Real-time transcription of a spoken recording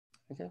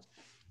Okay.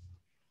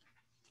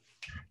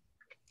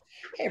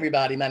 Hey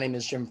everybody, my name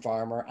is Jim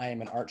Farmer. I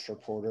am an arts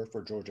reporter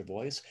for Georgia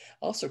Voice.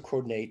 I also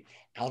coordinate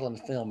Out on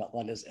Film,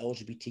 Atlanta's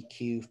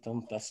LGBTQ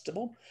Film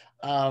Festival.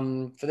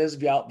 For those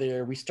of you out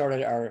there, we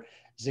started our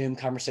Zoom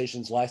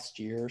conversations last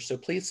year, so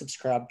please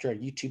subscribe to our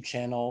YouTube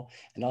channel,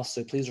 and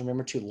also please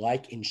remember to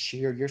like and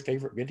share your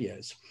favorite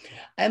videos.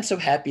 I am so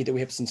happy that we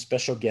have some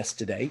special guests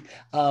today.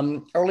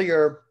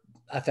 Earlier,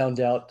 I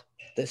found out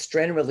that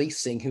Strand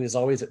Releasing, who is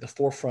always at the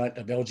forefront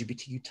of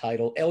LGBTQ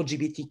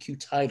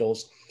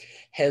titles,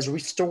 has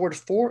restored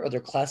 4 other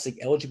classic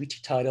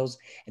LGBT titles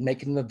and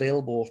making them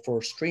available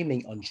for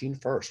streaming on June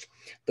 1st.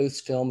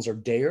 Those films are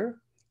Dare,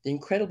 The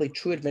Incredibly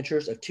True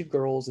Adventures of Two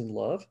Girls in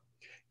Love,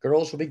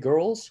 Girls Will Be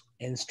Girls,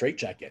 and Straight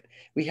Jacket.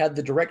 We have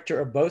the director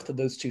of both of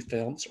those 2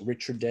 films,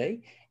 Richard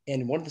Day,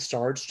 and one of the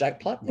stars,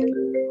 Jack Plotnick.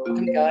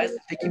 Welcome, guys.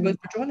 Thank you both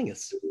for joining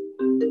us.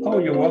 Oh,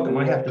 you're welcome.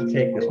 I have to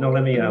take this. No,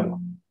 let me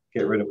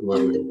get rid of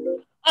whoever.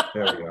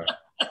 There we are.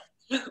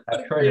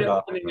 I've turned it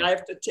off. I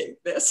have to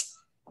take this.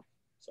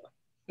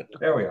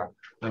 There we are.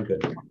 I'm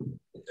good.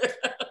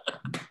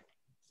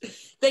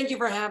 Thank you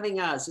for having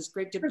us. It's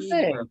great to be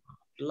here.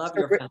 Love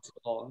your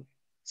festival.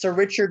 So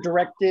Richard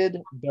directed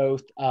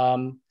both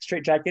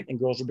Straight Jacket and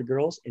Girls Will Be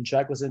Girls, and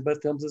Jack was in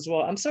both films as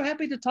well. I'm so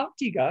happy to talk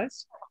to you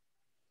guys.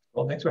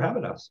 Well, thanks for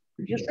having us.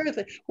 Yes,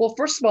 sir. Well,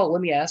 first of all,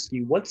 let me ask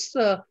you, what's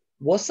the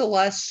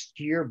last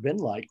year been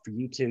like for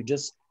you two?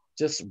 Just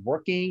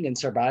working and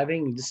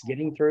surviving and just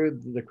getting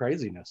through the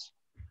craziness.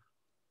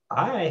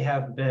 I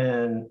have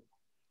been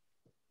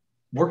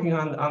working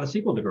on the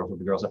sequel to Girls Will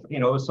Be Girls. You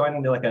know, it was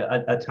finding like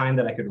a time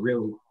that I could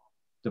really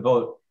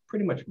devote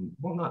pretty much,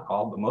 well, not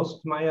all, but most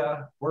of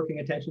my working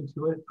attention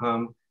to it.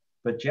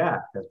 But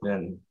Jack has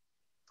been,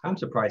 I'm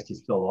surprised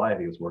he's still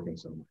alive. He was working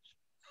so much.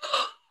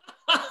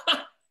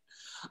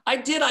 I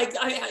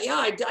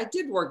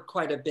did work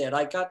quite a bit.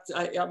 I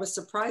was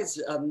surprised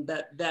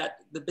that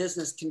the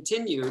business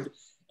continued.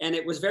 And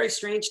it was very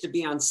strange to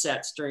be on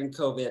sets during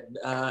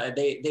COVID.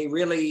 They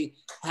really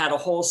had a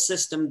whole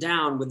system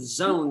down with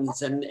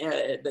zones, and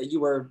you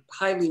were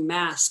highly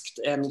masked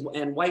and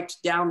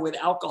wiped down with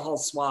alcohol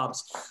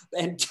swabs.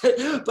 And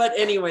but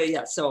anyway,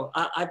 yeah. So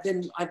I've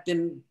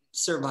been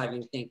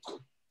surviving. Thank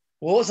you.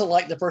 What was it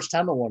like the first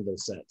time on one of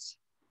those sets?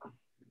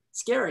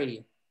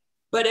 Scary,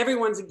 but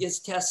everyone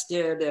gets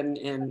tested,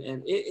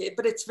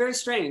 but it's very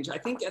strange. I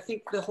think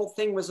the whole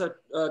thing was a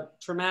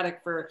traumatic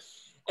for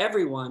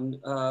everyone,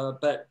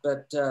 but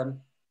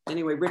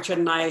anyway, Richard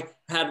and I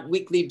had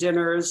weekly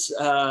dinners,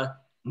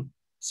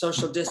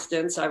 social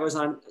distance. I was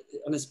on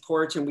his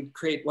porch, and we'd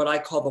create what I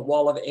call the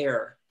wall of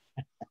air.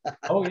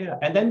 Oh yeah,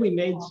 and then we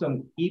made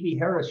some Evie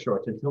Harris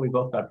shorts until we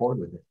both got bored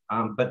with it.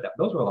 But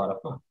those were a lot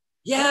of fun.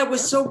 Yeah, it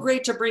was so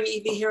great to bring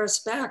Evie Harris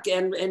back,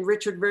 and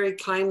Richard very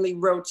kindly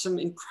wrote some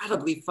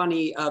incredibly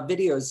funny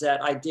videos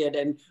that I did,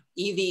 and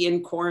Evie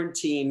in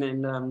quarantine,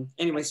 and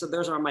anyway, so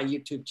those are on my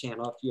YouTube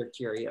channel if you're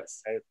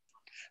curious. Right.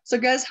 So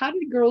guys, how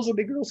did Girls Will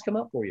Be Girls come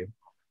up for you?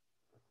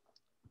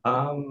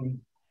 Well,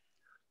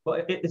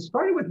 it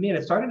started with me, and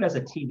it started as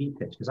a TV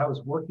pitch because I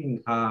was working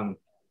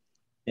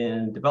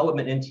in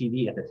development in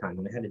TV at the time,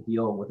 and I had to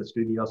deal with a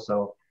studio.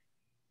 So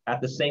at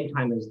the same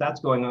time as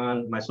that's going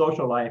on, my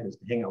social life is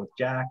to hang out with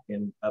Jack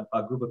and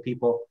a group of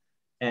people.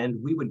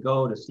 And we would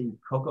go to see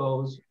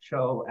Coco's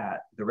show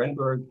at the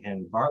Renberg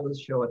and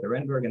Varla's show at the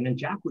Renberg. And then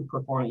Jack would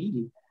perform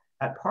Edie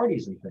at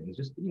parties and things,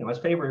 just, you know, as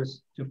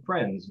favors to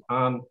friends.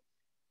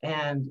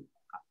 And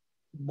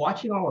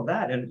watching all of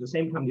that, and at the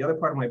same time, the other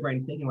part of my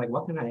brain thinking like,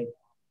 what can I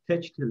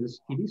pitch to this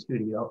TV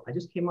studio? I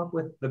just came up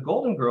with the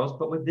Golden Girls,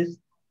 but with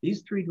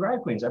these 3 drag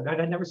queens.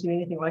 I'd never seen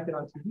anything like it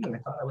on TV, and I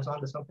thought I was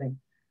onto something.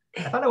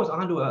 I thought I was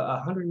onto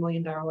a $100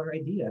 million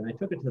idea, and I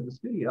took it to the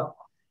studio,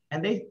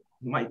 and they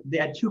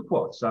had 2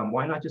 quotes.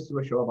 Why not just do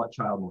a show about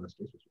child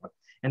molesters?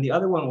 And the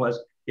other one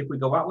was, if we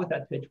go out with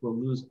that pitch, we'll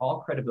lose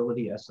all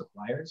credibility as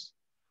suppliers.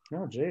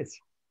 Oh, geez.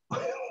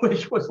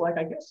 Which was like,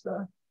 I guess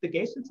the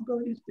gay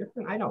sensibility is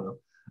different. I don't know.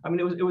 I mean,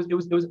 it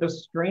was a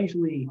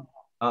strangely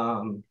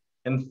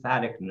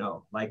emphatic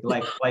no. Like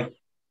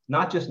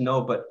not just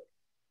no, but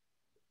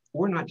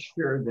we're not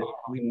sure that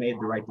we made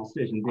the right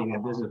decision being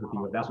in business with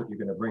you, if that's what you're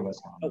going to bring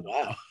us. Oh,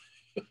 wow.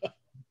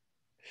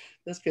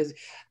 That's crazy.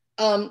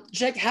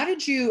 Jack, how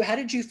did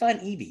you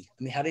find Evie?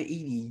 I mean,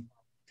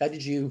 how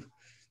did you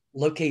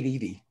locate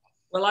Evie?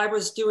 Well, I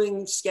was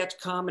doing sketch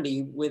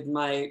comedy with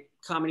my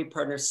comedy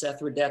partner,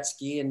 Seth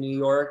Rudetsky, in New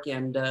York.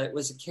 And it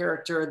was a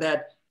character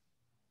that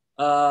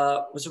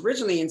was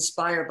originally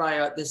inspired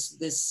by this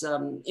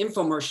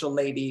infomercial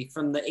lady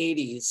from the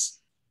 80s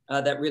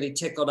that really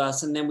tickled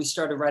us. And then we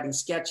started writing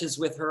sketches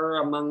with her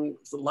among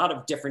a lot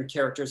of different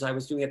characters I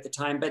was doing at the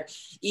time. But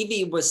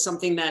Evie was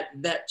something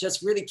that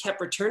just really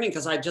kept returning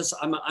because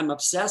I'm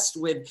obsessed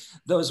with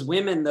those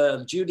women,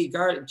 the Judy,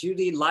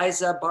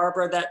 Liza,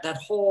 Barbara, that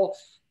whole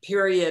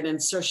period.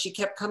 And so she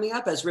kept coming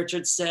up, as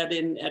Richard said,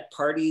 at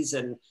parties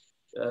and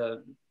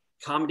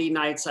comedy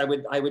nights. I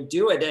would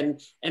do it.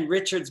 And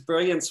Richard's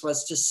brilliance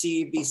was to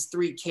see these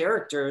 3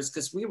 characters,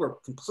 because we were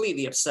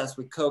completely obsessed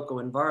with Coco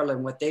and Varla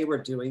and what they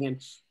were doing.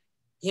 And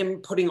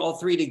him putting all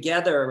three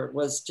together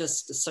was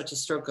just such a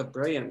stroke of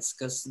brilliance,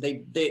 because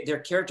their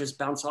characters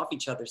bounce off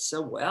each other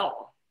so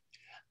well.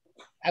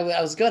 I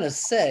was gonna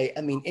say,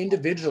 I mean,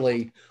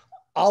 individually,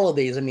 all of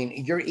these. I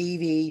mean, your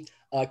Evie,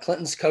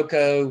 Clinton's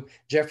Coco,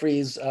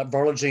 Jeffrey's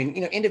Barlogene.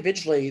 You know,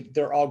 individually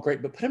they're all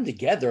great, but put them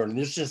together, and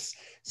there's just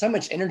so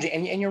much energy.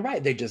 And you're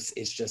right,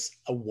 it's just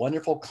a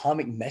wonderful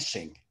comic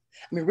meshing.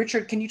 I mean,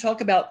 Richard, can you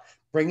talk about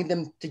bringing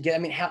them together? I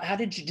mean, how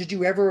did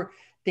you ever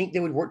think they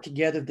would work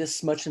together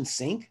this much in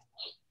sync?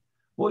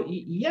 Well,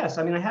 yes.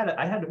 I mean, I had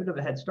a bit of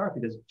a head start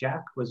because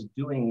Jack was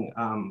doing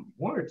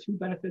one or two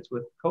benefits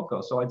with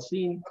Coco. So I'd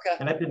seen, Okay.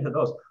 and I've been to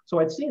those. So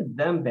I'd seen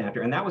them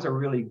banter, and that was a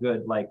really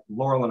good, like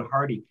Laurel and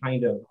Hardy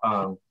kind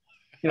of,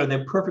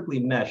 they're perfectly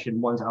meshed, and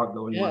one's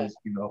outgoing, Yeah. one's,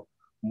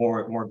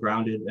 more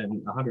grounded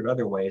in 100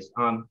 other ways.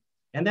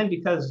 And then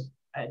because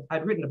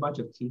I'd written a bunch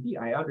of TV,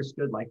 I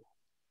understood like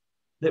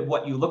that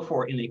what you look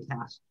for in a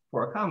cast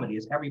for a comedy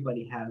is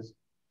everybody has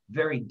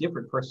very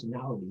different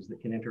personalities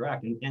that can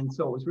interact. And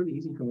so it was really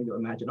easy for me to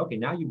imagine, okay,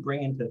 now you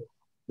bring into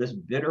this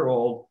bitter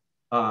old,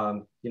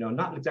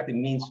 not exactly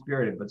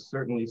mean-spirited, but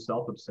certainly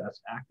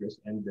self-obsessed actress,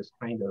 and this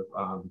kind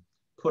of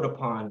put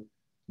upon,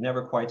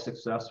 never quite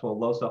successful,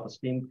 low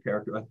self-esteem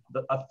character.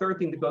 A third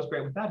thing that goes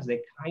great with that is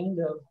they kind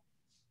of,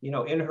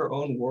 in her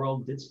own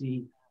world,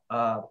 ditzy,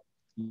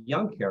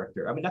 young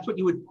character. I mean,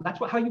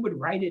 how you would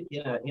write it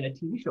in a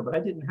TV show, but I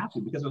didn't have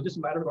to, because it was just a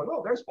matter of going,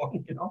 oh, there's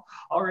one,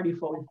 already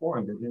fully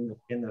formed in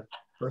the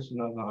person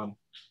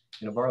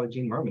of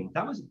Barlogene Mermaid.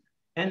 That was,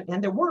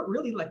 and there weren't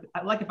really like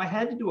if I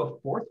had to do a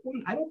fourth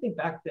one, I don't think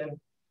back then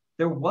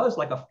there was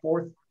like a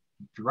fourth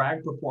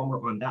drag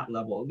performer on that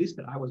level, at least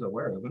that I was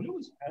aware of, and it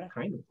was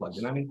kind of plugged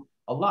in. I mean,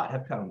 a lot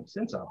have come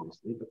since,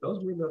 obviously, but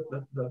those were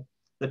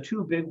the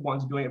two big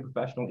ones doing it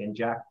professionally, and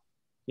Jack,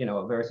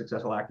 a very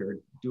successful actor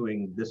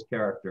doing this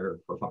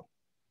character for fun.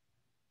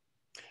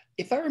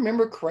 If I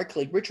remember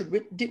correctly, Richard,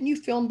 didn't you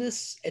film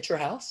this at your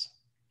house?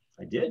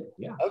 I did,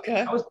 yeah.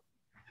 Okay.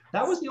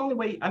 That was the only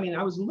way. I mean,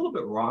 I was a little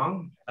bit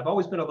wrong. I've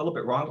always been a little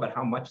bit wrong about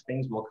how much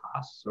things will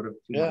cost, sort of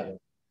to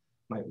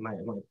my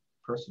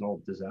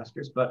personal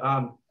disasters. But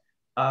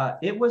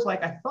it was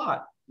like I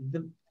thought.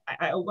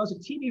 I was a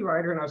TV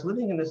writer, and I was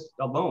living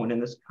alone in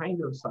this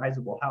kind of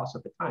sizable house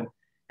at the time,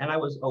 and I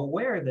was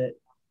aware that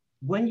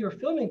when you're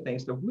filming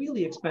things, the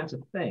really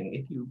expensive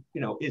thing,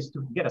 if is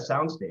to get a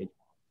soundstage.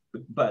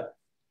 But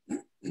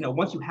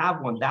once you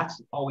have one,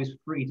 that's always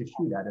free to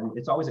shoot at, and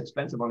it's always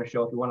expensive on a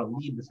show if you want to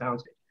leave the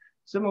soundstage.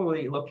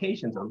 Similarly,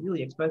 locations are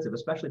really expensive,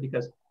 especially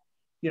because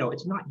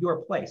it's not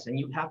your place, and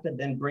you have to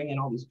then bring in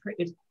all these.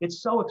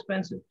 It's so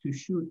expensive to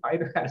shoot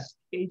either at a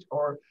stage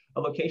or a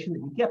location that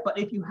you get. But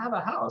if you have a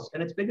house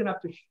and it's big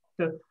enough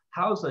to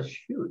house a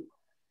shoot,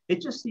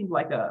 it just seemed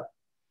like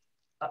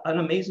an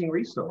amazing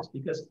resource,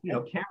 because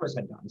cameras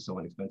had gotten so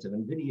inexpensive,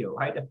 and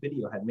high-def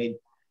video had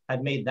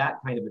made that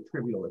kind of a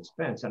trivial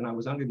expense, and I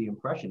was under the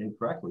impression,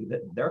 incorrectly,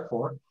 that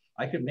therefore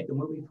I could make a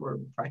movie for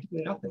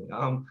practically nothing.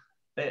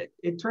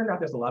 It turned out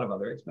there's a lot of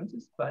other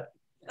expenses, but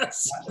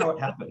that's how it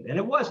happened. And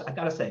it was, I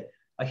gotta say,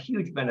 a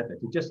huge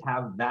benefit to just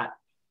have that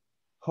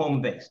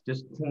home base,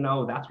 just to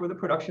know that's where the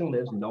production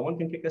lives. No one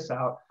can kick us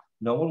out,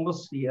 no one will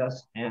see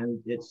us,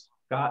 and it's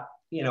got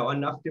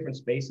enough different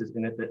spaces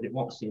in it that it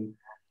won't seem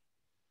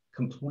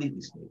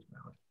completely staged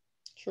bound.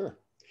 Sure.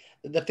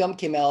 The film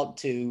came out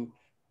to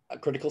a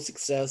critical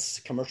success,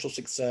 commercial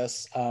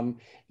success.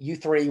 You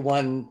three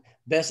won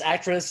Best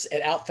Actress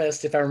at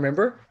Outfest, if I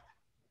remember.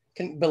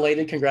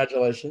 Belated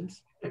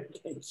congratulations.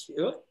 Thank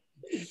you.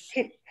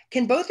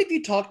 Can both of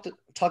you talk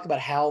about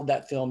how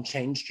that film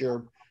changed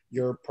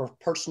your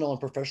personal and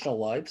professional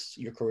lives,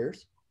 your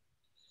careers?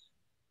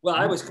 Well,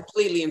 I was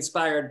completely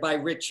inspired by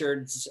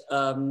Richard's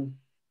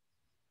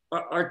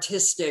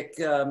artistic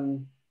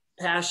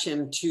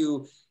passion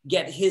to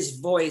get his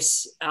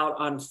voice out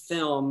on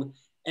film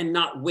and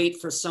not wait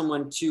for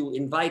someone to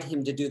invite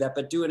him to do that,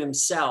 but do it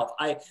himself.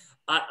 I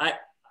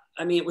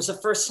mean, it was the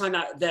first time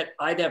that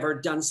I'd ever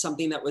done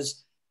something that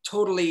was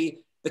totally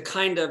the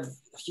kind of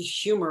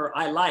humor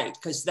I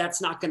liked, because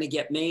that's not going to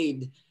get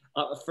made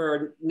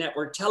for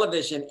network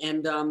television.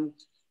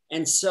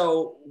 And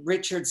so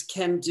Richard's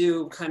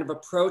can-do kind of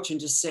approach, and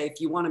just say, if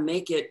you want to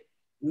make it,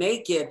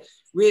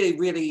 really,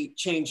 really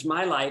changed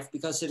my life,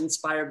 because it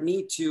inspired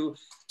me to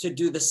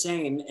do the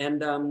same.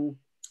 And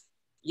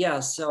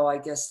so I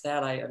guess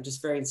that I'm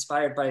just very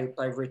inspired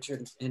by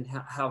Richard and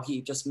how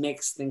he just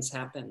makes things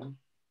happen.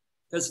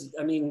 Because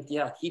I mean,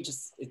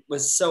 it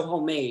was so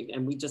homemade,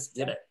 and we just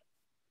did it.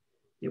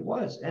 It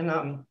was, and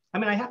I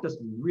mean, I have to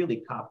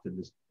really cop to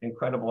this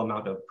incredible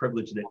amount of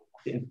privilege that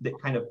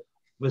kind of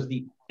was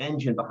the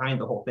engine behind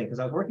the whole thing. Because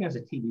I was working as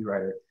a TV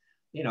writer,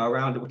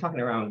 we're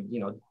talking around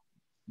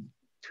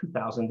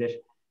 2000-ish,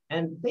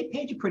 and they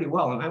paid you pretty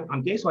well. And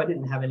I'm gay, so I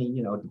didn't have any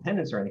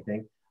dependents or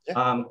anything.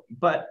 Yeah.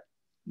 But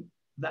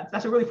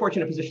that's a really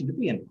fortunate position to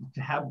be in,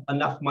 to have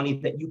enough money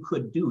that you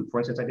could do. For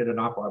instance, I did an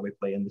off-Broadway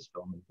play in this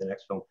film and the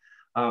next film.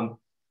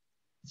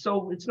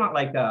 So it's not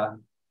like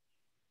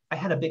I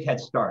had a big head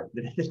start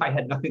that I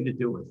had nothing to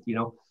do with,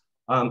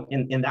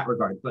 in that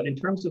regard. But in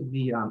terms of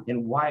the,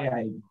 and why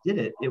I did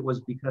it, it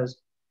was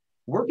because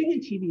working in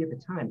TV at the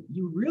time,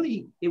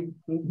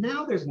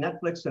 now there's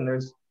Netflix and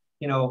there's,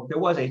 there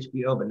was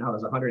HBO, but now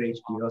there's 100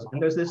 HBOs.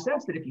 And there's this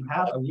sense that if you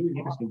have a really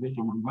interesting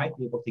vision, you might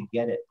be able to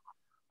get it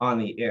on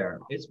the air.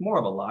 It's more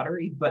of a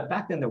lottery, but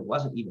back then there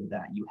wasn't even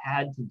that. You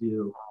had to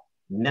do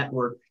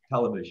network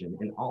television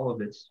in all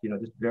of its,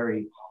 just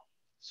very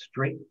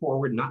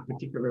straightforward, not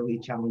particularly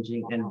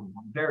challenging, and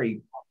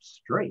very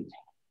straight.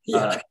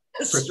 Yeah,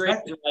 straight,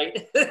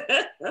 right.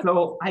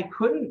 So I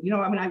couldn't,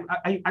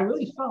 I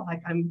really felt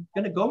like I'm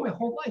going to go my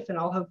whole life and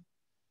I'll have,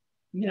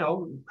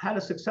 had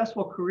a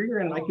successful career,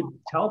 and I could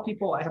tell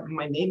people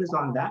my name is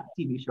on that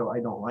TV show I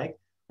don't like,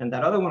 and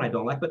that other one I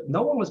don't like, but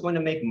no one was going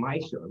to make my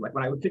show. Like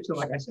when I would pitch them,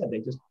 like I said,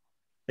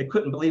 they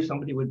couldn't believe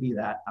somebody would be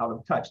that out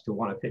of touch to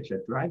want to pitch a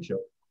drag show.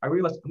 I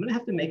realized I'm going to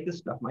have to make this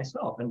stuff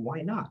myself, and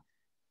why not?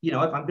 If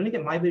I'm going to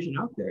get my vision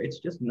out there, it's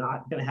just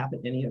not going to happen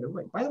any other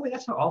way. By the way,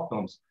 that's how all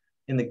films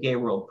in the gay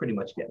world pretty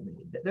much get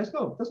made. There's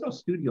no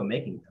studio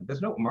making them.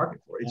 There's no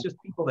market for it. It's just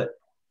people that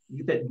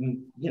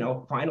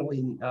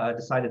finally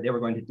decided they were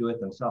going to do it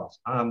themselves.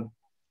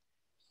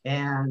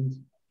 And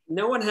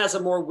no one has a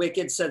more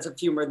wicked sense of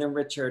humor than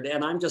Richard,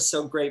 and I'm just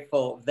so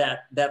grateful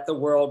that the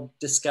world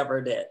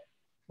discovered it.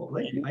 Well,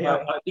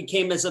 I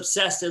became as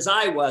obsessed as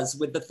I was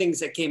with the things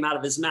that came out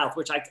of his mouth,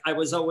 which I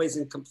was always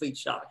in complete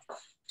shock.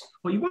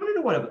 Well, you want to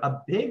know what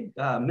a big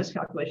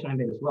miscalculation I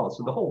made as well.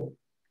 So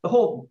the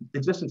whole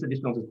existence of these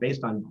films is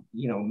based on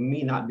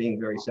me not being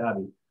very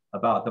savvy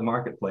about the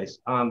marketplace.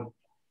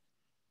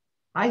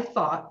 I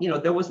thought,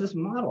 there was this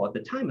model at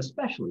the time,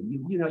 especially,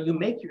 you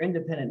make your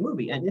independent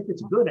movie, and if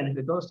it's good and if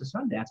it goes to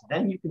Sundance,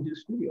 then you can do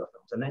studio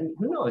films. And then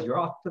who knows, you're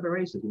off to the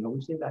races.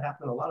 We've seen that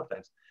happen a lot of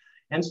times.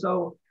 And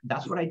so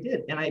that's what I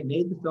did. And I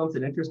made the films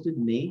that interested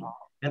me.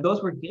 And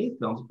those were gay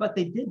films, but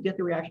they did get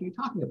the reaction you're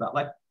talking about,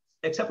 like,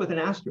 except with an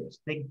asterisk.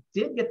 They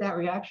did get that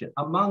reaction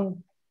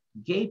among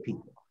gay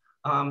people.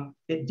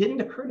 It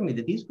didn't occur to me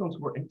that these films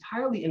were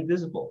entirely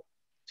invisible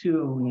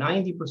to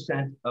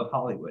 90% of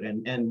Hollywood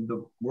and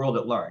the world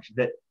at large,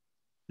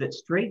 that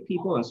straight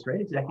people and straight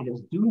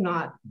executives do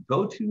not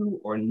go to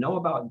or know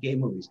about gay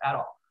movies at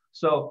all.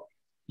 So,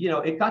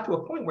 it got to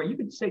a point where you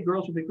could say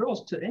Girls Will Be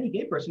Girls to any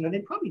gay person, and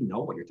they'd probably know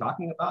what you're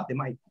talking about. They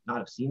might not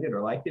have seen it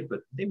or liked it,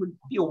 but they would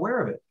be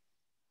aware of it.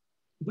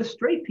 With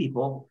straight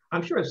people,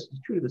 I'm sure it's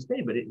true to this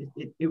day, but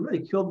it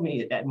really killed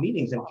me at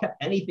meetings and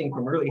kept anything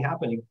from really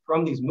happening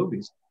from these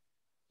movies.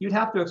 You'd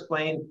have to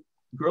explain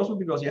Girls Will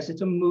Be Girls. Yes,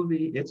 it's a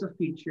movie. It's a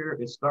feature.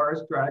 It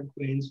stars drag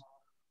queens.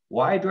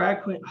 Why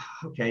drag queen?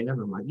 Okay,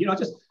 never mind.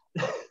 Just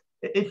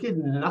it did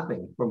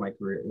nothing for my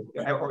career,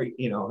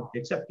 or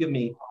except give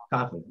me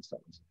confidence.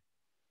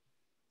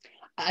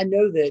 I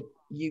know that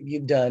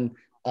you've done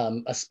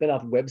a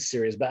spin-off web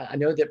series, but I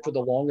know that for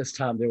the longest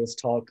time there was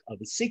talk of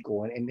a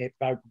sequel, and if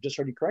I just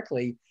heard you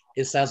correctly,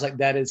 it sounds like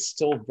that is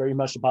still very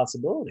much a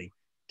possibility.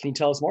 Can you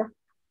tell us more?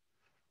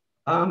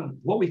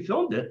 Well, we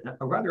filmed it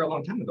rather a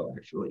long time ago,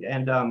 actually,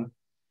 and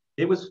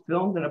it was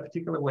filmed in a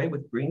particular way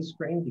with green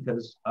screen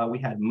because we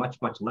had much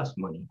less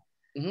money.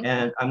 Mm-hmm.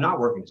 And I'm not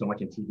working so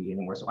much in TV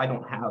anymore, so I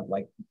don't have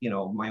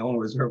my own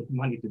reserve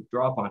money to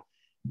draw upon.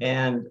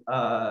 And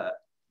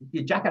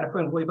Jack had a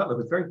friend, Willie Butler,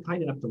 who was very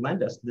kind enough to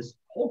lend us this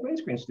whole green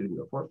screen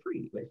studio for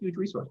free, a huge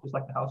resource, just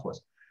like the house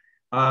was.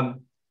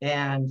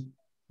 And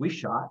we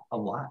shot a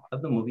lot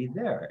of the movie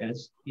there. And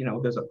it's,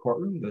 there's a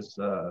courtroom, there's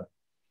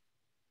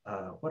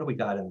what do we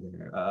got in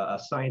there? A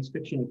science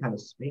fiction kind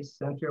of space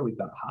center. We've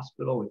got a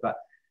hospital. We've got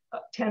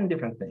 10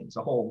 different things,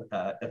 a whole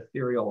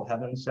ethereal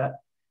heaven set.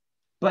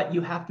 But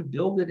you have to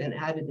build it and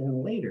add it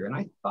in later. And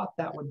I thought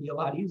that would be a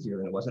lot easier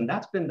than it was. And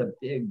that's been the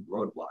big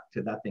roadblock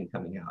to that thing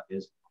coming out,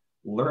 is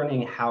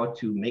learning how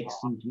to make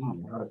CG,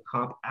 how to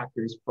comp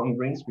actors from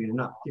green screen, and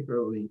not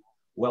particularly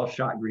well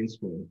shot green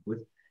screen with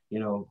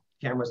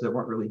cameras that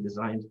weren't really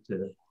designed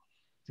to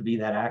be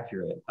that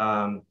accurate.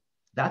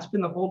 That's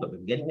been the holdup,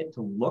 of getting it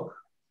to look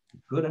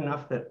good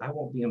enough that I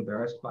won't be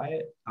embarrassed by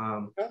it.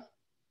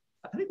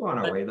 I think we're on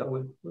our way,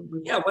 though.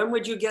 Yeah, when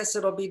would you guess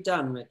it'll be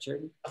done,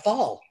 Richard?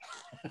 Fall.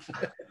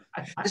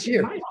 This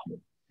year.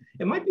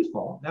 It might be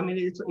fall. I mean,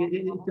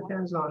 it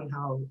depends on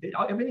how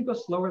everything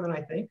goes slower than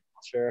I think.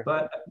 Sure.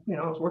 But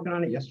I was working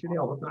on it yesterday.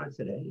 I'll work on it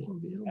today. It'll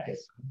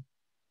nice.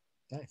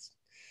 Nice.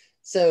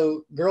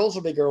 So, Girls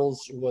Will Be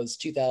Girls was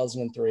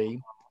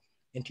 2003.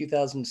 In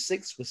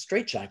 2006 was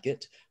Straight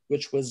Jacket,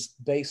 which was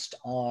based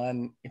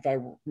on, if I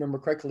remember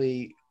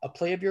correctly, a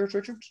play of yours,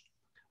 Richard?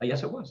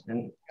 Yes, it was.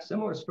 And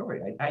similar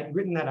story. I'd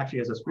written that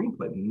actually as a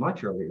screenplay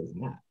much earlier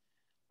than that,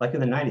 like in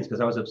the 90s, because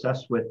I was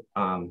obsessed with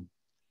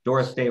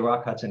Doris Day,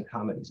 Rock Hudson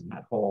comedies and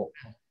that whole,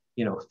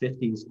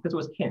 50s, because it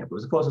was camp. It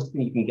was the closest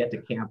thing you can get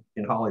to camp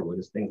in Hollywood,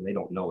 is things they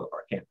don't know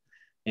are camp.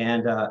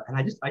 And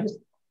I just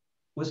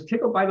was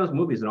tickled by those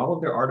movies and all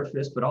of their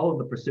artifice, but all of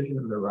the precision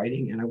of their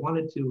writing. And I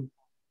wanted to,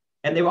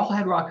 and they all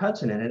had Rock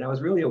Hudson in it. And I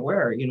was really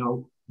aware,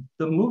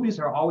 the movies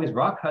are always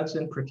Rock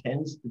Hudson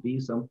pretends to be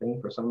something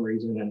for some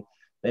reason, and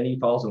then he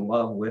falls in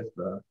love with,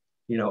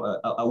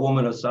 a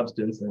woman of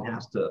substance and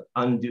has to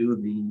undo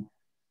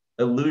the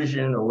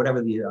illusion or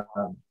whatever the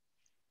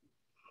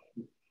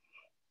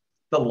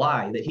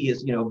lie that he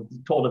is,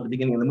 told at the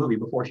beginning of the movie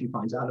before she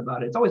finds out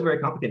about it. It's always very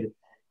complicated.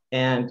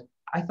 And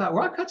I thought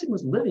Rock Hudson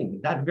was living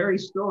that very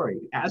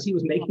story as he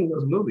was making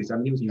those movies. I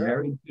mean, he was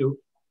married to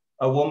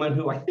a woman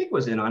who I think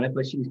was in on it,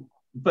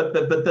 but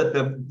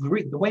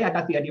the way I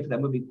got the idea for that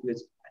movie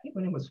is, I think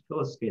her name was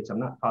Phyllis Gates, I'm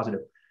not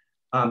positive.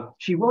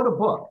 She wrote a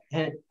book,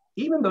 and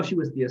even though she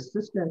was the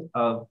assistant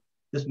of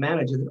this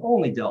manager that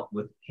only dealt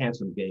with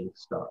handsome gay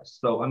stars.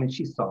 So, I mean,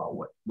 she saw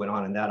what went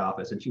on in that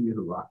office and she knew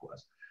who Rock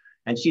was.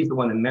 And she's the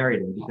one that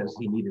married him because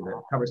he needed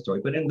a cover story.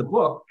 But in the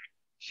book,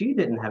 she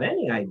didn't have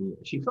any idea.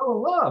 She fell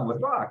in love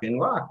with Rock, and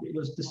Rock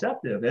was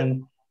deceptive.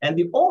 And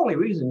the only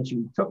reason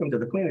she took him to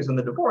the cleaners in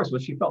the divorce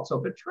was she felt so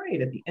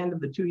betrayed at the end of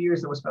the 2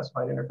 years that was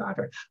specified in her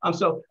contract.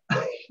 So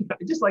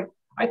just like,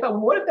 I thought,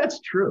 well, what if that's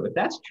true? If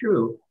that's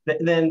true,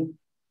 then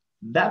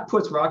that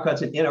puts Rock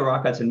Hudson in a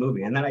Rock Hudson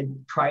movie. And then I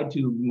tried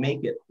to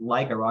make it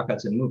like a Rock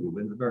Hudson movie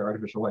in a very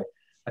artificial way.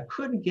 I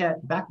couldn't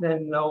get, back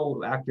then,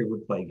 no actor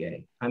would play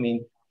gay. I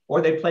mean,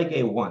 or they play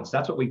gay once.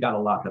 That's what we got a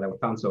lot that I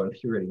found so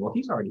infuriating. Well,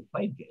 he's already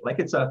played gay. Like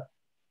it's a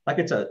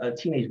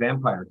teenage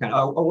vampire kind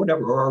of, or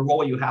whatever, or a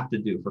role you have to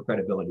do for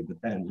credibility,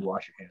 but then you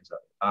wash your hands of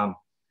it.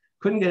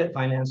 Couldn't get it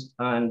financed,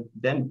 and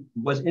then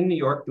was in New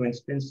York doing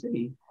Spin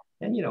City.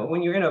 And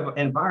when you're in an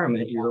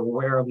environment, you're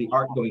aware of the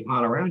art going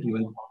on around you,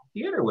 and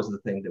theater was the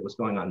thing that was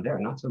going on there,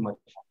 not so much,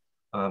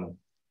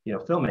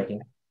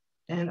 filmmaking.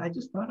 And I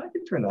just thought I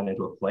could turn that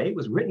into a play. It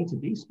was written to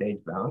be stage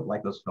bound,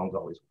 like those films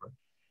always were.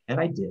 And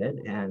I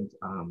did, and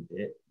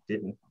it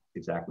didn't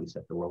exactly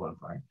set the world on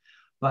fire,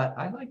 but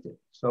I liked it.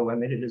 So I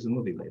made it as a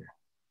movie later.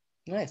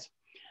 Nice.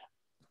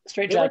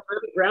 Straight Jacket.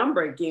 Really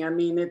groundbreaking. I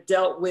mean, it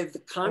dealt with the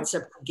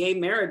concept of gay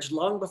marriage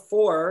long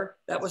before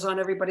that was on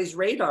everybody's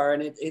radar.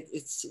 And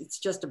it's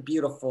just a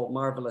beautiful,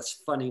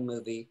 marvelous, funny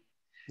movie.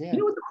 Yeah. You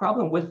know what the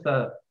problem with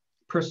the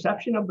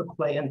perception of the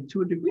play, and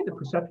to a degree the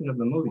perception of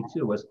the movie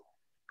too, was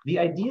the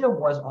idea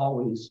was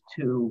always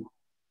to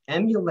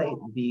emulate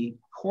the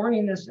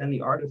corniness and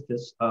the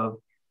artifice of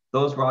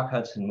those Rock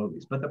Hudson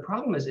movies. But the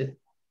problem is if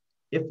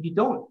you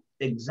don't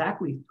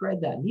exactly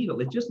thread that needle,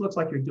 it just looks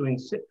like you're doing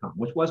sitcom,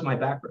 which was my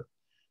background.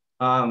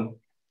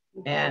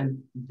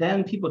 And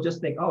then people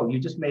just think, oh, you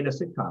just made a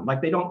sitcom.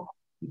 Like they don't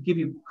give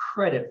you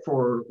credit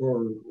for,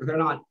 or they're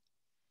not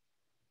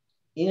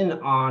in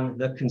on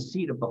the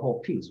conceit of the whole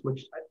piece,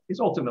 which is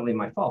ultimately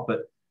my fault.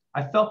 But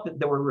I felt that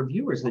there were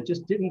reviewers that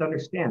just didn't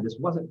understand. This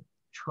wasn't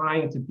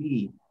trying to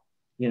be,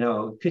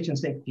 kitchen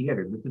sink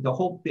theater.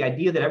 The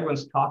idea that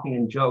everyone's talking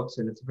in jokes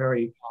and it's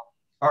very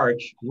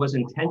arch was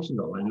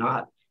intentional and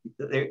not,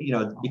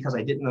 because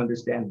I didn't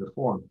understand the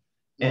form.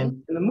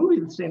 And in the movie,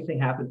 the same thing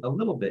happened a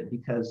little bit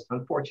because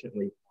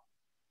unfortunately,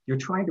 you're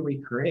trying to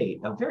recreate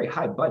a very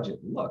high budget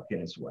look in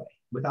its way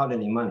without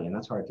any money, and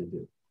that's hard to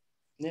do.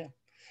 Yeah.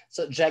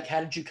 So Jack, how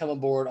did you come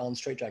aboard on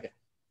Straight Jacket?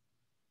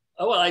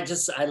 Oh, well,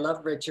 I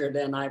love Richard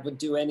and I would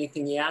do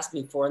anything he asked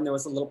me for, and there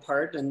was a little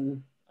part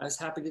and I was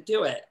happy to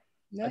do it.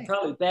 Nice. I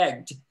probably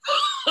begged.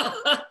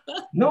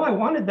 No, I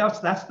wanted,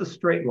 that's the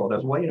straight role.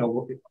 That's why,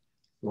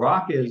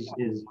 Rock is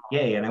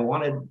gay, and I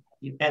wanted,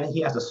 and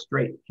he has a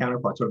straight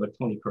counterpart, sort of a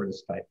Tony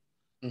Curtis type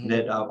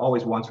that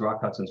always wants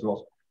Rock Hudson's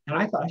roles. And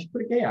I thought I should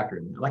put a gay actor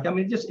in there. Like, I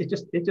mean,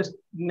 it just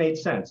made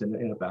sense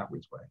in a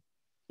backwards way.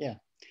 Yeah.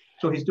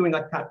 So he's doing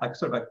like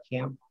sort of a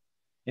camp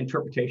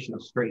interpretation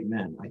of straight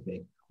men, I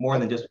think, more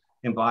than just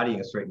embodying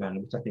a straight man,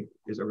 which I think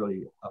is a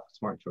really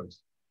smart choice.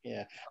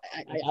 Yeah,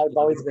 I've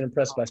always been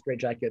impressed by Straight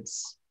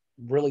Jacket's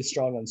really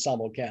strong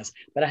ensemble cast.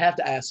 But I have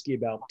to ask you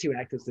about two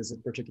actresses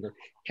in particular,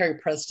 Carrie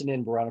Preston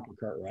and Veronica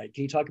Cartwright.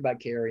 Can you talk about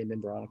Carrie and then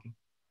Veronica?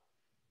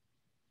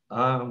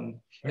 The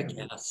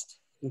cast,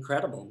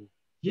 incredible.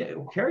 Yeah,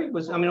 Carrie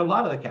was, I mean, a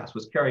lot of the cast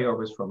was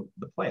carryovers from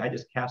the play. I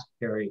just cast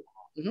Carrie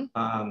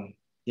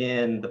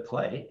in the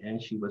play,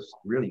 and she was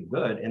really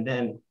good. And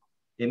then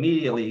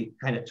immediately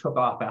kind of took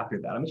off after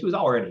that. I mean, she was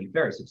already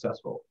very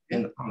successful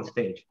on the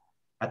stage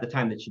at the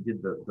time that she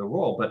did the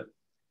role, but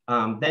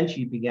then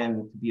she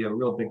began to be a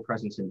real big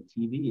presence in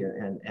TV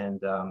and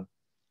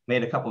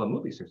made a couple of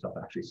movies herself,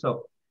 actually.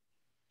 So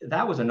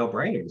that was a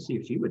no-brainer to see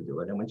if she would do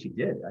it. And when she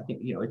did, I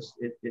think,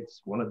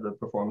 it's one of the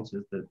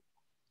performances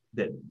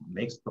that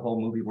makes the whole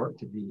movie work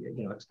to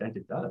the extent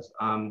it does.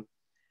 And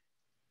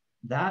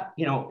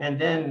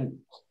then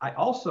I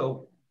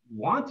also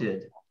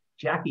wanted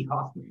Jackie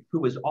Hoffman,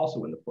 who was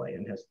also in the play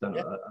and has done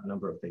a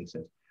number of things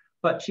since.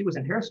 But she was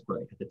in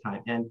Hairspray at the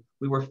time, and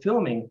we were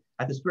filming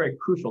at this very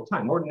crucial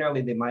time.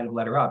 Ordinarily, they might have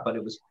let her out, but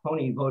it was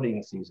Tony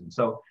voting season.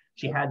 So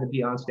she had to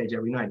be on stage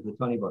every night at the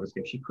Tony voters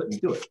game. She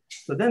couldn't do it.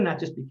 So then that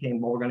just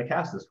became, well, we're going to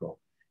cast this role.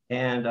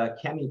 And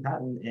Cami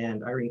Patton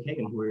and Irene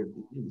Kagan, who were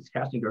these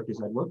casting directors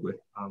I'd worked with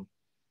on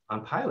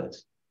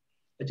pilots,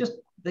 they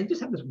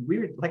just have this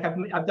weird, like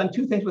I've done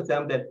two things with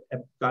them that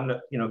have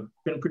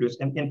been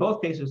produced. And in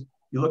both cases,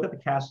 you look at the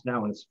cast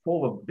now and it's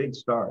full of big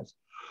stars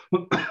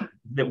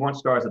that weren't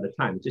stars at the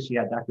time. It's just she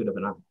had that good of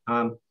an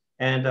eye.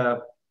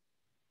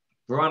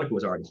 Veronica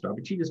was already a star,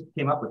 but she just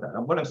came up with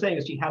that. What I'm saying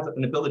is she has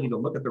an ability to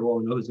look at the role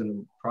and know who's going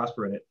to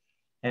prosper in it.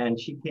 And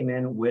she came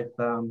in with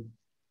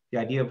the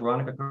idea of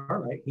Veronica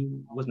Cartwright,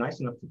 who was nice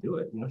enough to do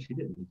it. You know, she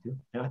didn't need to.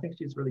 And I think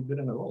she's really good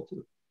in the role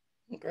too.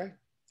 Okay.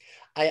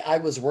 I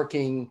was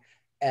working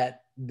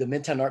at the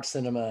Midtown Arts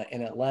Cinema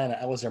in Atlanta.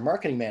 I was their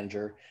marketing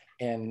manager,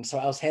 and so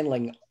I was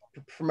handling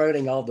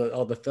promoting all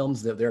the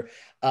films that there.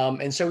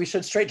 And so we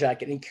showed Straight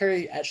Jacket, and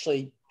Carrie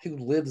actually, who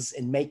lives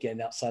in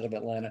Macon outside of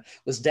Atlanta,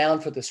 was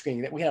down for the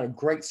screening. That we had a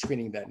great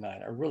screening that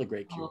night, a really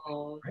great Q.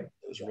 Oh, It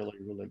was really,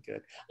 really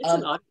good. it's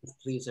an audience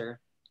pleaser.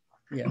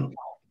 Yeah.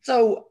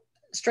 So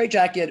Straight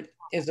Jacket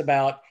is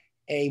about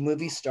a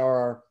movie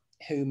star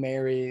who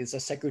marries a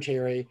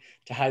secretary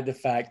to hide the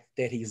fact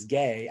that he's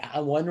gay.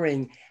 I'm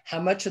wondering how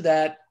much of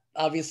that,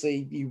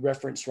 obviously you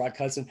referenced Rock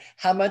Hudson,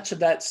 how much of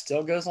that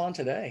still goes on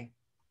today?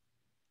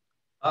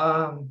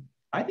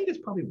 I think it's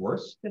probably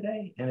worse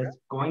today, and it's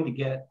going to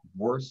get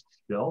worse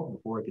still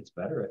before it gets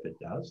better if it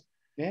does.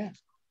 Yeah.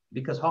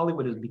 Because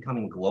Hollywood is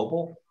becoming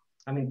global.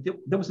 I mean,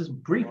 there was this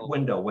brief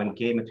window when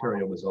gay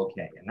material was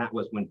okay, and that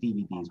was when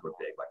DVDs were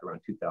big, like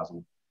around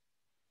 2000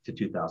 to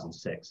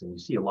 2006. And you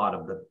see a lot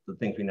of the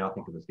things we now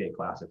think of as gay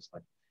classics,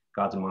 like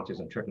Gods and Monsters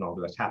and Trick and all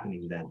the rest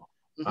happening then.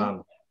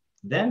 Mm-hmm.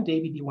 Then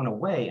DVD went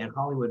away, and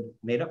Hollywood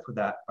made up for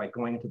that by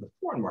going into the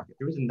foreign market.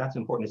 The reason that's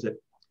important is that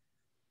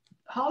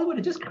Hollywood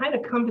had just kind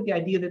of come to the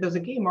idea that there's a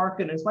gay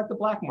market, and it's like the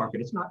black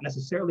market. It's not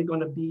necessarily going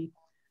to be,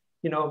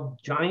 you know,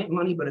 giant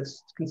money, but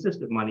it's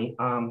consistent money.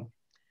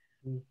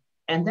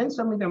 And then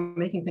suddenly they're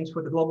making things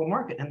for the global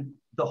market. And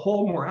the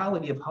whole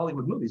morality of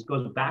Hollywood movies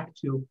goes back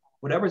to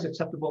whatever's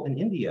acceptable in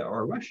India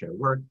or Russia,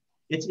 where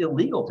it's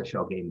illegal to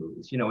show gay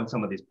movies, you know, in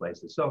some of these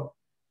places. So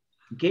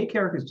gay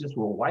characters just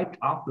were wiped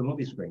off the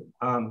movie screen.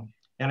 And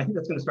I think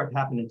that's going to start to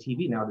happen in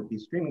TV now that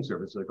these streaming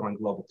services are going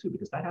global too,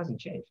 because that hasn't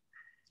changed.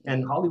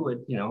 And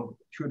Hollywood, you know,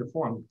 true to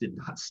form, did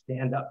not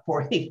stand up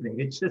for anything.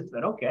 It just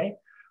said, okay,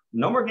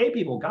 no more gay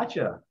people.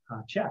 Gotcha.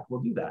 Check.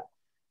 We'll do that.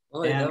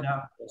 Oh,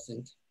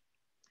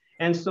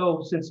 and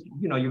so since,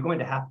 you know, you're going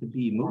to have to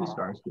be movie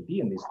stars to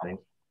be in these things,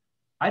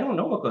 I don't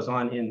know what goes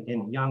on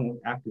in young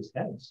actors'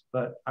 heads,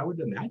 but I would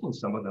imagine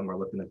some of them are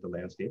looking at the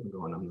landscape and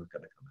going, I'm not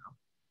going to come out.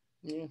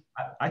 Yeah.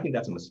 I think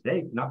that's a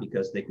mistake, not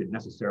because they could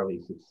necessarily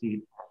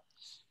succeed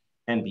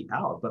and be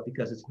out, but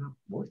because it's not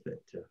worth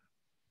it to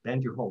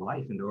bend your whole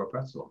life into a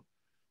pretzel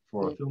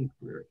for a film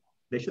career.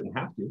 They shouldn't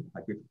have to.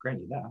 I could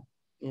grant you that.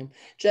 Yeah.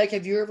 Jack,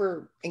 have you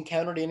ever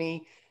encountered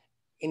any,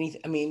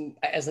 I mean,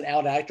 as an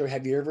out actor,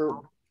 have you ever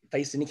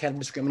faced any kind of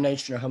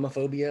discrimination or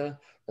homophobia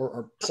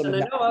or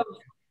something? I know of.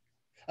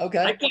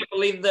 Okay. I can't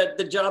believe that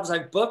the jobs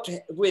I've booked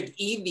with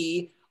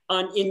Evie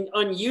on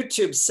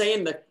YouTube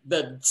saying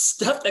the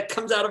stuff that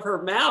comes out of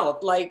her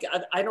mouth. Like,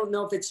 I don't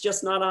know if it's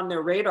just not on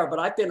their radar, but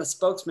I've been a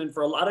spokesman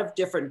for a lot of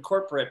different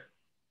corporate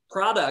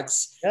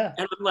products. Yeah.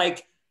 And I'm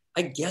like,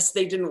 I guess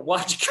they didn't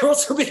watch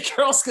Girls Will Be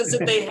Girls, because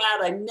if they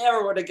had, I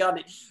never would have gotten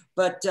it.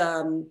 But,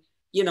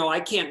 you know, I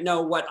can't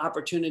know what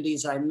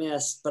opportunities I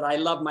missed, but I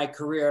love my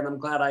career, and I'm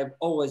glad I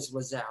always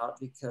was out,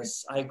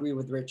 because I agree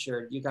with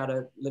Richard. You got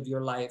to live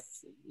your life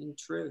in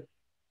truth.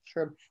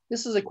 Sure.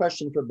 This is a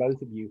question for both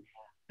of you.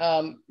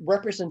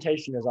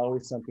 Representation is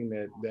always something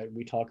that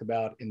we talk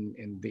about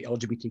in the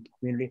LGBT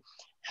community.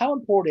 How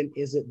important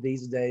is it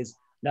these days,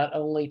 not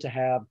only to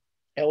have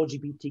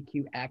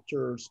LGBTQ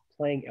actors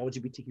playing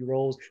LGBTQ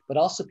roles, but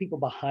also people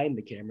behind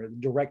the camera,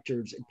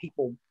 directors, and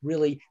people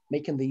really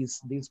making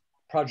these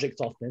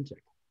projects authentic?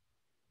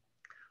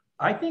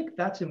 I think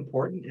that's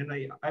important.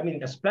 And I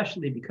mean,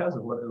 especially because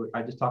of what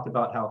I just talked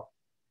about, how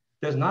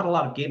there's not a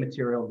lot of gay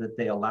material that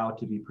they allow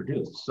to be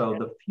produced. So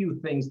the few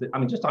things that, I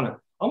mean, just on a,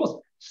 almost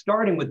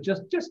starting with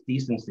just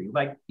decency,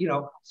 like, you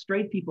know,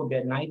 straight people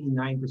get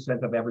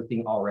 99% of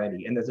everything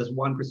already. And there's this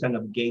 1%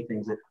 of gay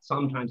things that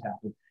sometimes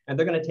happen, and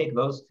they're going to take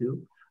those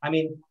too. I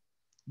mean,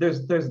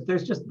 there's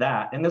just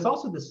that. And there's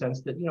also the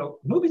sense that, you know,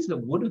 movies that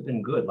would have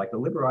been good, like the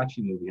Liberace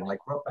movie and like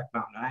Brokeback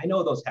Mountain, I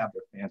know those have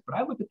their fans, but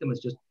I look at them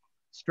as just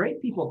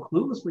straight people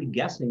cluelessly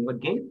guessing what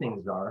gay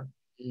things are.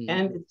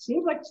 And it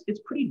seems like it's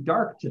pretty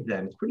dark to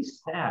them. It's pretty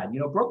sad. You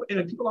know,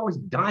 and people are always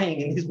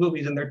dying in these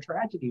movies and their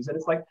tragedies. And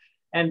it's like,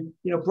 and,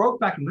 you know,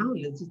 Brokeback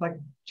Mountain, it's just like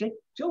Jake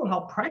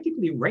Gyllenhaal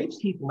practically rapes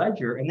Heath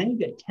Ledger, and then you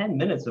get 10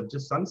 minutes of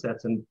just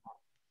sunsets and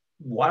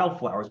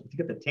wildflowers to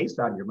get the taste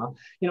out of your mouth.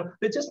 You know,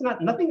 it's just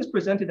not, nothing is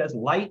presented as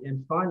light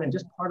and fun and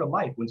just part of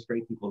life when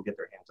straight people get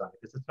their hands on it,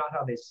 because it's not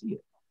how they see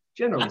it,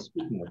 generally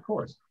speaking, of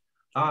course.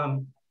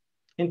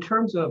 In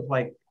terms of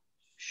like,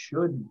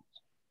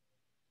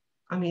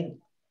 I mean,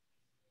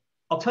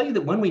 I'll tell you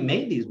that when we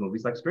made these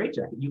movies, like Straight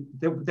Jacket,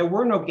 there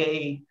were no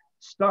gay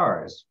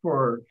stars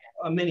for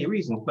many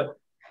reasons. But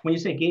when you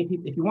say gay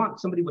people, if you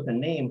want somebody with a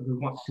name who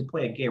wants to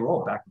play a gay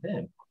role back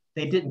then,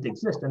 they didn't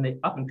exist. And the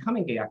up and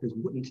coming gay actors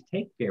wouldn't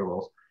take gay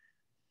roles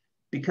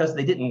because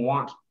they didn't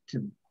want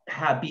to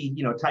be,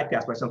 you know,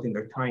 typecast by something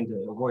they're trying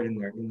to avoid in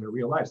their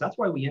real lives. That's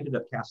why we ended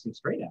up casting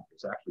straight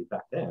actors actually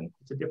back then.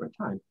 It's a different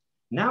time.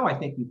 Now I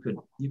think you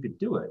could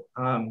do it.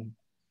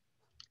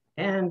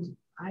 And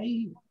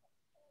I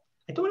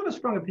don't have a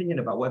strong opinion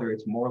about whether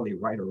it's morally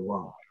right or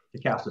wrong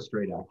to cast a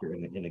straight actor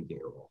in a gay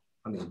role.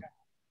 I mean,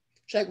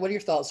 Jack, what are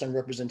your thoughts on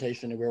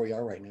representation and where we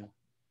are right now?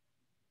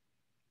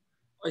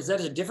 Is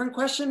that a different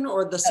question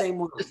or the same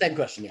one? The same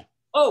question, yeah.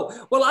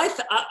 Oh, well,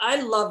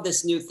 I love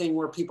this new thing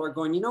where people are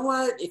going, you know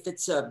what? If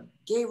it's a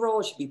gay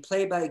role, it should be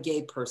played by a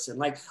gay person.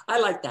 Like, I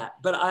like that,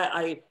 but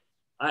I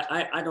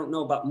don't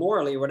know about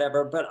morally or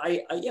whatever, but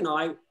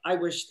I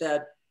wish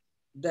that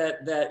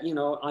you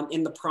know,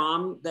 in the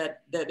prom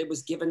that it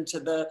was given to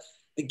the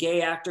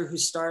gay actor who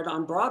starred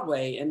on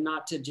Broadway and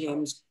not to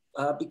James,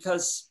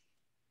 because,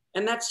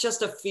 and that's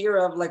just a fear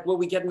of like, will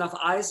we get enough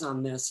eyes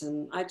on this?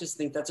 And I just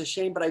think that's a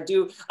shame, but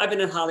I've been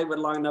in Hollywood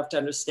long enough to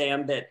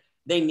understand that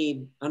they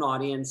need an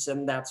audience,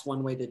 and that's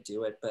one way to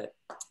do it. But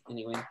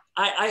anyway,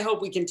 I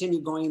hope we continue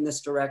going in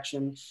this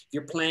direction. If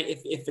you're playing,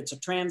 if it's a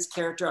trans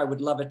character, I would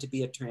love it to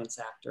be a trans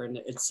actor, and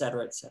et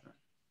cetera, et cetera.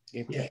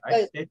 Yeah,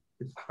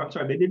 I'm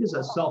sorry, but it is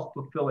a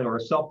self-fulfilling or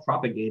a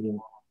self-propagating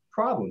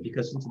problem,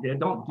 because since they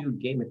don't do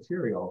gay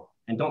material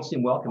and don't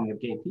seem welcoming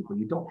of gay people,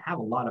 you don't have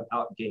a lot of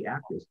out gay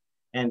actors.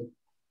 And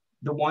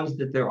the ones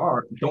that there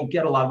are don't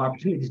get a lot of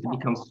opportunities to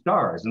become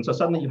stars. And so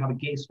suddenly you have a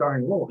gay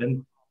starring role,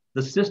 and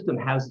the system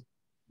has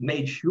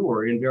made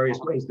sure in various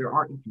ways there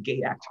aren't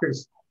gay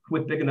actors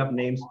with big enough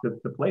names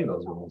to play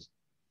those roles.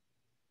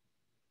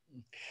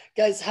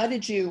 Guys, how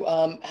did you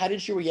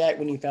react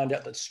when you found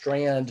out that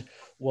Strand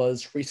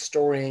was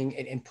restoring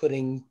and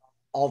putting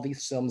all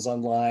these films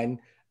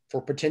online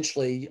for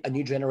potentially a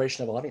new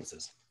generation of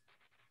audiences?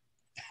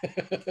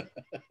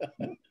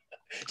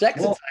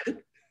 Jack's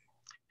excited.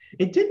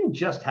 It didn't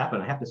just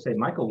happen. I have to say,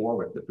 Michael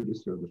Warwick, the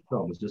producer of the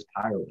film, was just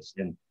tireless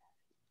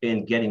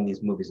in getting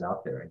these movies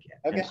out there again.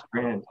 Okay.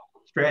 And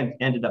Strand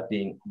ended up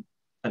being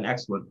an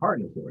excellent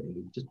partner for it. And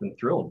we've just been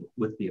thrilled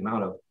with the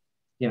amount of,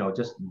 you know,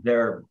 just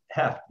their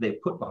heft they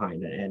put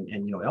behind it, and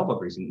you know, elbow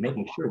greasing,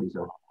 making sure these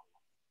are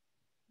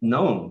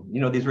known.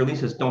 You know, these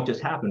releases don't just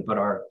happen, but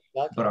are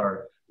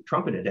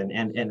trumpeted,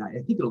 and I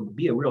think it'll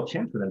be a real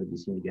chance for them to be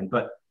seen again.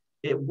 But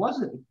it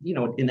wasn't, you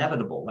know,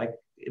 inevitable. Like,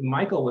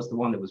 Michael was the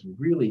one that was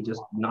really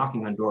just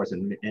knocking on doors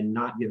and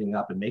not giving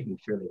up and making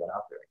sure they got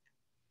out there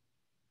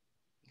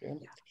again.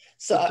 Okay.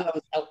 So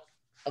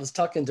I was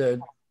talking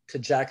to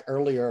Jack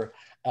earlier.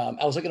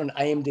 I was looking on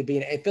IMDb,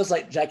 and it feels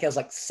like Jack has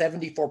like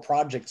 74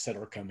 projects that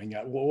are coming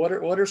out. What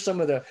are some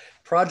of the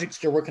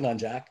projects you're working on,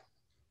 Jack?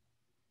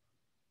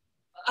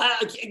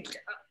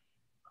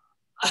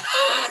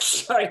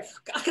 Sorry,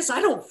 because I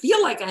don't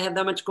feel like I have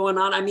that much going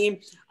on. I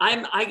mean,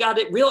 I got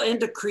it real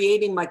into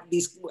creating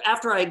these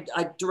after I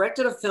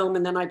directed a film,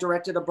 and then I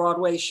directed a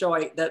Broadway show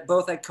that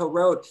both I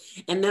co-wrote.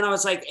 And then I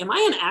was like, am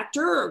I an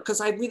actor? Because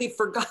I really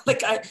forgot,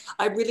 like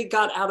I really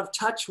got out of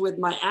touch with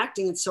my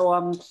acting. And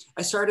so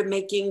I started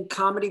making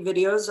comedy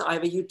videos. I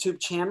have a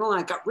YouTube channel,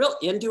 and I got real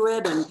into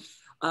it. And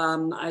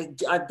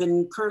I've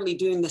been currently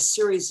doing this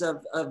series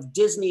of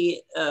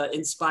Disney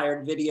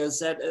inspired videos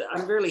that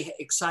I'm really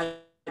excited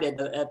at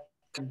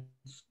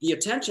the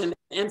attention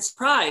and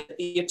surprised at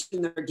the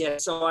attention they're getting.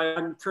 So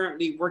I'm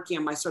currently working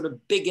on my sort of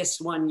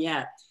biggest one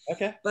yet.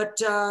 Okay. But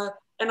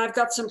and I've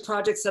got some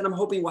projects that I'm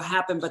hoping will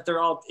happen, but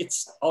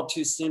it's all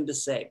too soon to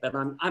say. But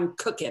I'm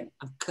cooking.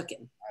 I'm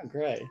cooking. Oh,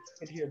 great.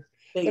 Good to hear.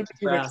 Thank you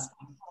for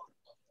asking.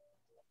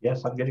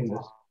 Yes, I'm getting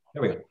this.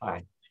 There we go.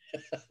 Hi.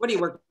 What are you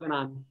working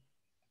on?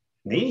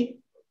 Me?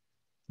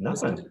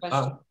 Nothing.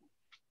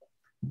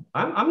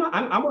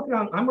 I'm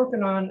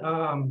working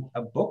on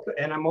a book,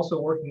 and I'm also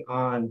working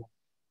on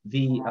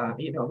the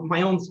you know,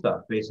 my own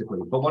stuff basically.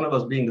 But one of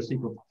those being the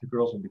sequel to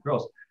Girls Will Be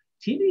Girls.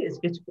 TV is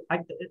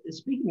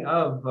speaking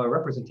of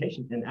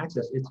representation and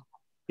access.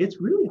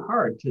 It's really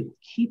hard to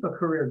keep a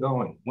career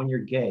going when you're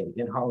gay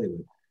in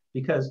Hollywood,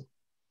 because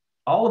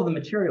all of the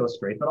material is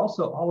straight, but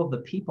also all of the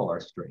people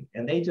are straight,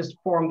 and they just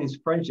form these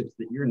friendships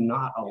that you're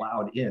not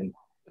allowed in.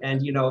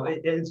 And, you know,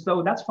 and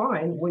so that's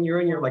fine when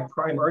you're in your like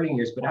prime earning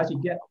years, but as you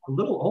get a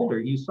little older,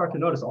 you start to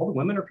notice all the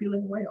women are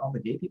feeling away, all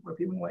the gay people are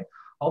feeling away,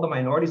 all the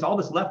minorities, all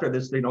that's left are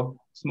this, you know,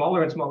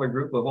 smaller and smaller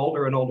group of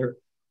older and older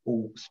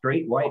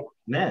straight white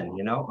men,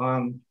 you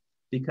know,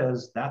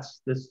 because that's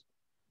this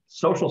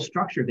social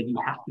structure that you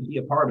have to be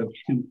a part of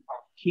to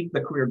keep the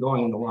career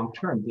going in the long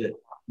term that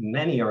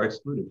many are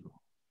excluded from.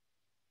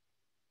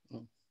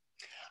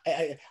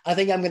 I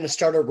think I'm going to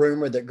start a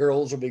rumor that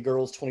Girls Will Be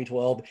Girls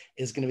 2012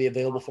 is going to be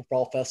available for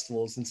fall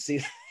festivals, and see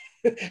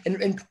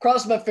and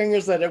cross my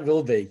fingers that it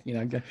will be, you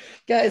know,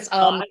 guys.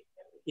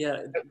 Yeah,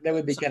 that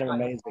would be kind of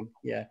amazing.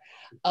 Yeah.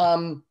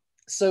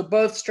 So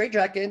both Straight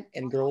Jacket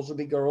and Girls Will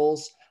Be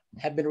Girls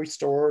have been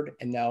restored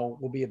and now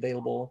will be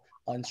available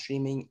on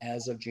streaming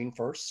as of June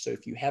 1st. So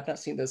if you have not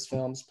seen those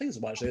films, please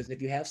watch those.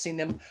 If you have seen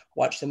them,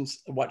 watch them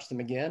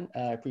again.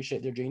 I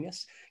appreciate their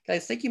genius.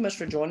 Guys, thank you much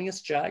for joining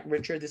us. Jack,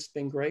 Richard, this has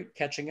been great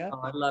catching up.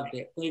 Oh, I loved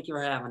it. Thank you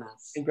for having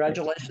us.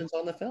 Congratulations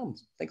on the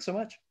films. Thanks so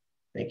much.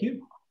 Thank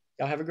you.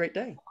 Y'all have a great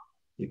day.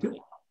 You too.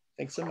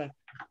 Thanks so much.